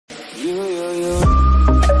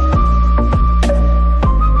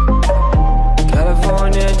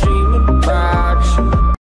California dreaming about you.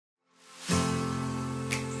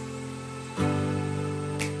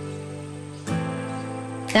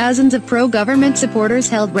 Thousands of pro-government supporters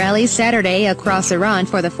held rallies Saturday across Iran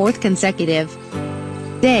for the fourth consecutive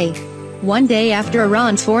day. One day after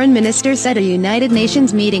Iran's foreign minister said a United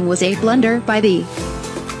Nations meeting was a blunder by the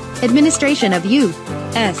administration of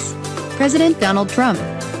U.S. President Donald Trump.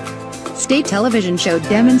 State television showed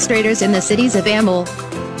demonstrators in the cities of Amul,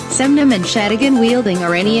 Semnan and Shadigan wielding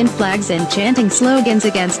Iranian flags and chanting slogans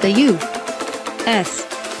against the U.S.,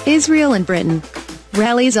 Israel and Britain.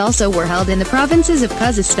 Rallies also were held in the provinces of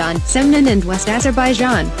Kazakhstan, Semnan and West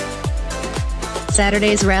Azerbaijan.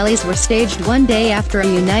 Saturday's rallies were staged one day after a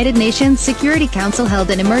United Nations Security Council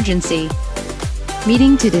held an emergency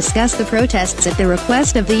meeting to discuss the protests at the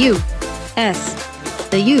request of the U.S.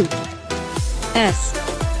 The U.S.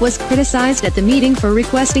 was criticized at the meeting for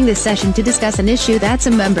requesting the session to discuss an issue that's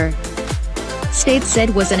a member state said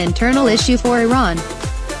was an internal issue for Iran.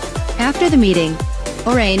 After the meeting,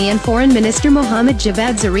 Iranian Foreign Minister Mohammad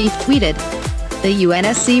Javad Zarif tweeted, "The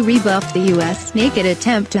UNSC rebuffed the U.S. naked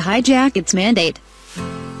attempt to hijack its mandate."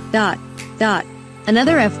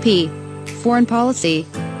 Another FP. Foreign policy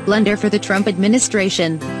blunder for the Trump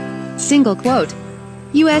administration. Single quote.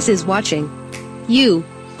 U.S. is watching.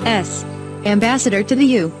 U.S. Ambassador to the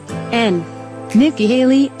UN, Nikki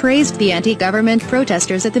Haley, praised the anti-government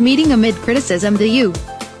protesters at the meeting amid criticism the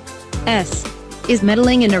U.S. is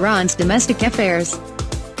meddling in Iran's domestic affairs.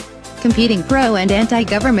 Competing pro- and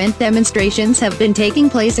anti-government demonstrations have been taking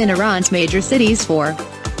place in Iran's major cities for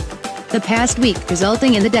the past week,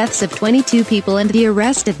 resulting in the deaths of 22 people and the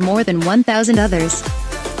arrest of more than 1,000 others.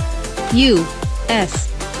 U.S.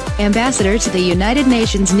 Ambassador to the United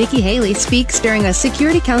Nations Nikki Haley speaks during a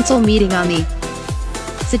Security Council meeting on the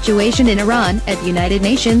situation in Iran at United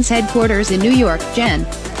Nations headquarters in New York, Jan.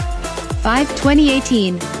 5,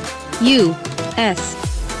 2018. U.S.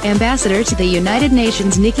 Ambassador to the United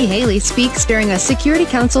Nations Nikki Haley speaks during a Security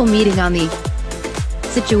Council meeting on the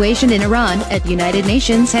situation in Iran at United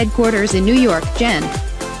Nations headquarters in New York, Jan.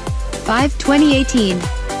 5, 2018.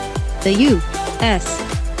 The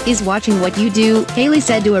U.S. is watching what you do, Haley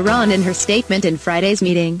said to Iran in her statement in Friday's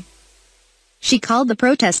meeting. She called the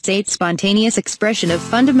protests a spontaneous expression of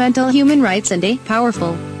fundamental human rights and a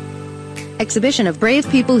powerful exhibition of brave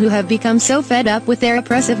people who have become so fed up with their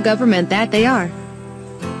oppressive government that they are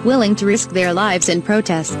willing to risk their lives in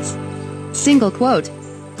protests. Single quote.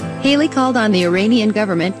 Haley called on the Iranian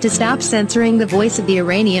government to stop censoring the voice of the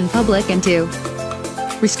Iranian public and to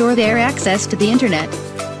restore their access to the internet.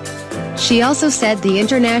 She also said the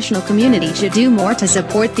international community should do more to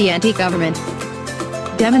support the anti-government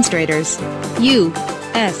demonstrators.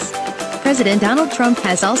 U.S. President Donald Trump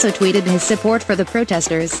has also tweeted his support for the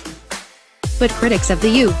protesters. But critics of the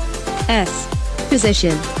U.S.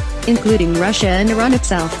 position, including Russia and Iran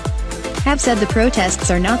itself, have said the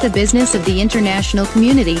protests are not the business of the international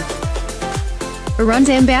community. Iran's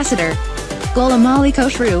ambassador, Gholam Ali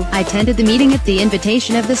Khosrow, attended the meeting at the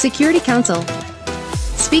invitation of the Security Council.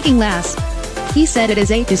 Speaking last, he said it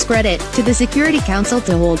is a discredit to the Security Council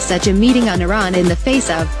to hold such a meeting on Iran in the face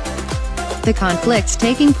of the conflicts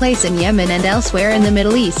taking place in Yemen and elsewhere in the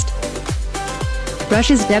Middle East.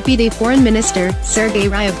 Russia's Deputy Foreign Minister, Sergei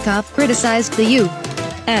Ryabkov, criticized the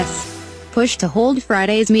U.S. push to hold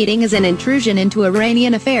Friday's meeting as an intrusion into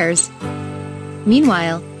Iranian affairs.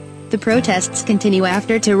 Meanwhile, the protests continue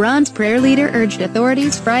after Tehran's prayer leader urged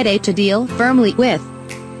authorities Friday to deal firmly with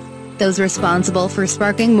those responsible for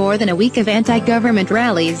sparking more than a week of anti-government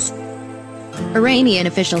rallies. Iranian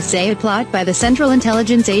officials say a plot by the Central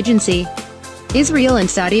Intelligence Agency, Israel and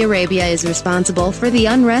Saudi Arabia is responsible for the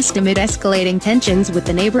unrest amid escalating tensions with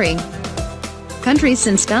the neighboring countries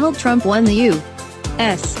since Donald Trump won the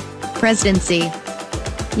U.S. presidency.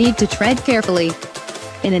 Need to tread carefully.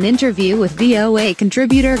 In an interview with VOA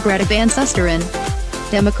contributor Greta Van Susteren,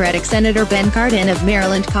 Democratic Senator Ben Cardin of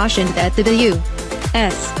Maryland cautioned that the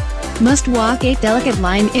U.S. must walk a delicate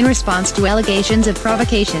line in response to allegations of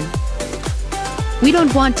provocation. We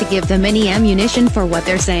don't want to give them any ammunition for what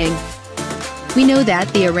they're saying. We know that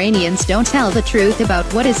the Iranians don't tell the truth about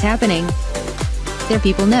what is happening. Their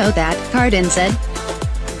people know that, Cardin said.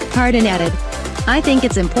 Cardin added, I think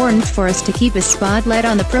it's important for us to keep a spotlight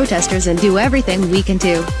on the protesters and do everything we can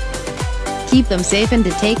to keep them safe and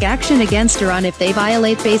to take action against Iran if they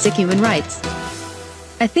violate basic human rights.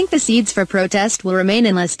 I think the seeds for protest will remain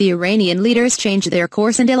unless the Iranian leaders change their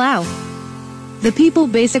course and allow the people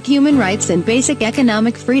basic human rights and basic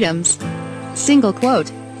economic freedoms. Single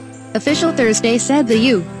quote. Official Thursday said the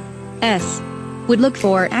U.S. would look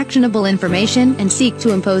for actionable information and seek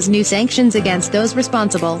to impose new sanctions against those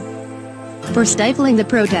responsible for stifling the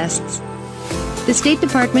protests. The State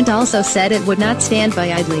Department also said it would not stand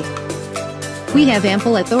by idly. We have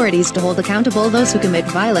ample authorities to hold accountable those who commit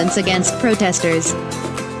violence against protesters,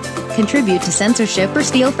 contribute to censorship or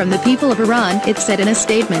steal from the people of Iran, it said in a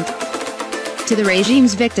statement. To the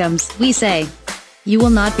regime's victims, we say, you will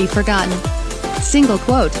not be forgotten. Single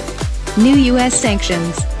quote. New U.S.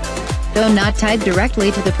 sanctions. Though not tied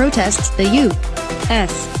directly to the protests, the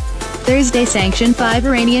U.S. Thursday sanctioned 5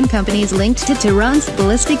 Iranian companies linked to Tehran's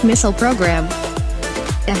ballistic missile program.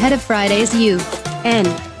 Ahead of Friday's UN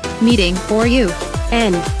meeting for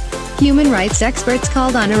UN human rights experts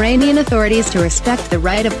called on Iranian authorities to respect the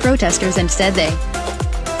right of protesters and said they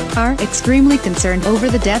are extremely concerned over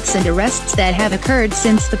the deaths and arrests that have occurred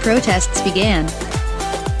since the protests began.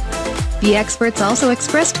 The experts also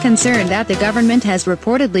expressed concern that the government has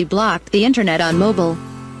reportedly blocked the internet on mobile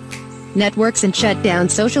networks and shut down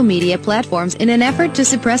social media platforms in an effort to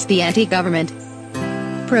suppress the anti-government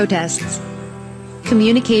protests.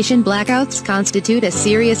 Communication blackouts constitute a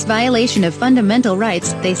serious violation of fundamental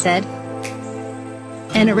rights, they said.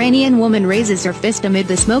 An Iranian woman raises her fist amid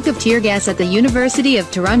the smoke of tear gas at the University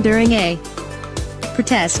of Tehran during a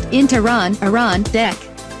protest in Tehran, Iran, Dec.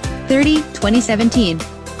 30, 2017.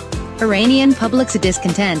 Iranian public's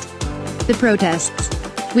discontent. The protests,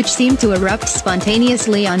 which seemed to erupt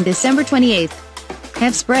spontaneously on December 28,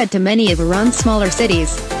 have spread to many of Iran's smaller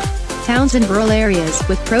cities, towns and rural areas,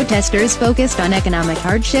 with protesters focused on economic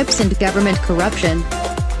hardships and government corruption.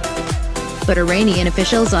 But Iranian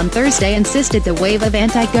officials on Thursday insisted the wave of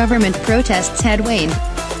anti-government protests had waned.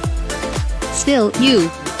 Still,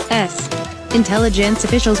 U.S. intelligence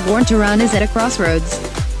officials warned Tehran is at a crossroads,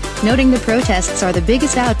 noting the protests are the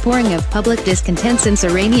biggest outpouring of public discontent since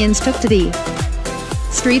Iranians took to the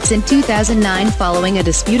streets in 2009 following a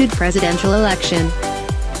disputed presidential election.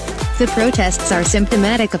 The protests are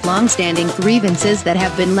symptomatic of long-standing grievances that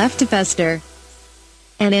have been left to fester.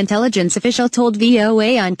 An intelligence official told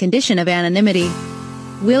VOA on condition of anonymity.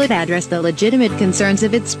 Will it address the legitimate concerns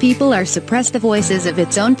of its people or suppress the voices of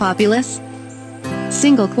its own populace?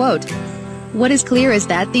 Single quote. What is clear is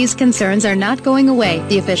that these concerns are not going away,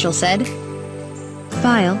 the official said.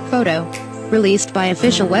 File photo. Released by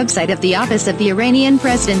official website of the Office of the Iranian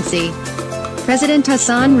Presidency. President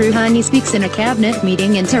Hassan Rouhani speaks in a cabinet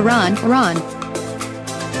meeting in Tehran, Iran.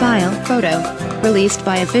 File photo. Released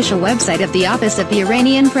by official website of the Office of the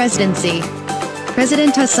Iranian Presidency.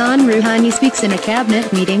 President Hassan Rouhani speaks in a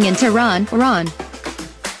cabinet meeting in Tehran, Iran.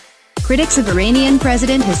 Critics of Iranian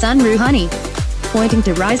President Hassan Rouhani, pointing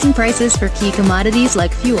to rising prices for key commodities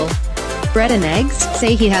like fuel, bread and eggs,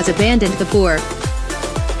 say he has abandoned the poor.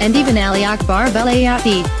 And even Ali Akbar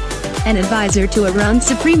Velayati, an advisor to Iran's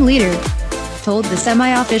supreme leader, told the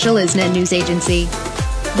semi-official ISNA news agency.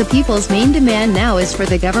 The people's main demand now is for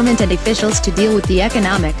the government and officials to deal with the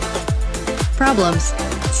economic problems.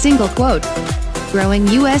 Single quote. Growing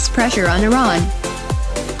U.S. pressure on Iran.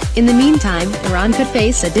 In the meantime, Iran could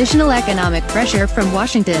face additional economic pressure from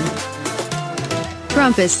Washington.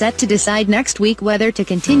 Trump is set to decide next week whether to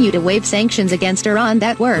continue to waive sanctions against Iran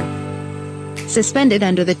that were suspended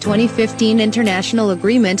under the 2015 international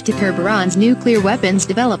agreement to curb Iran's nuclear weapons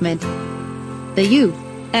development. The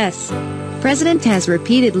U.S. president has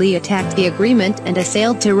repeatedly attacked the agreement and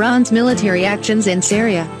assailed Tehran's military actions in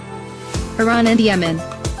Syria, Iran and Yemen.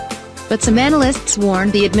 But some analysts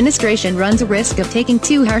warn the administration runs a risk of taking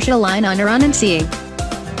too harsh a line on Iran and seeing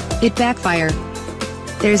it backfire.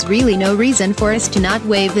 There's really no reason for us to not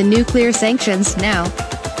waive the nuclear sanctions now,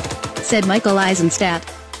 said Michael Eisenstadt,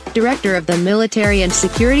 director of the Military and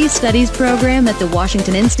Security Studies program at the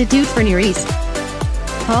Washington Institute for Near East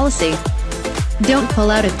Policy. Don't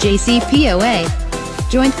pull out of JCPOA,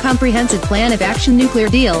 Joint Comprehensive Plan of Action nuclear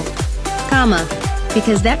deal,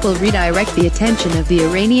 because that will redirect the attention of the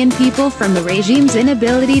Iranian people from the regime's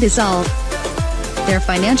inability to solve their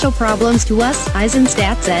financial problems to us,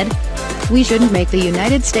 Eisenstadt said. We shouldn't make the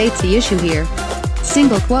United States the issue here.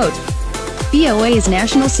 Single quote. VOA's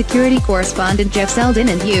national security correspondent Jeff Selden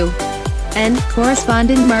and UN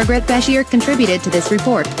correspondent Margaret Bashir contributed to this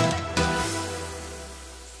report.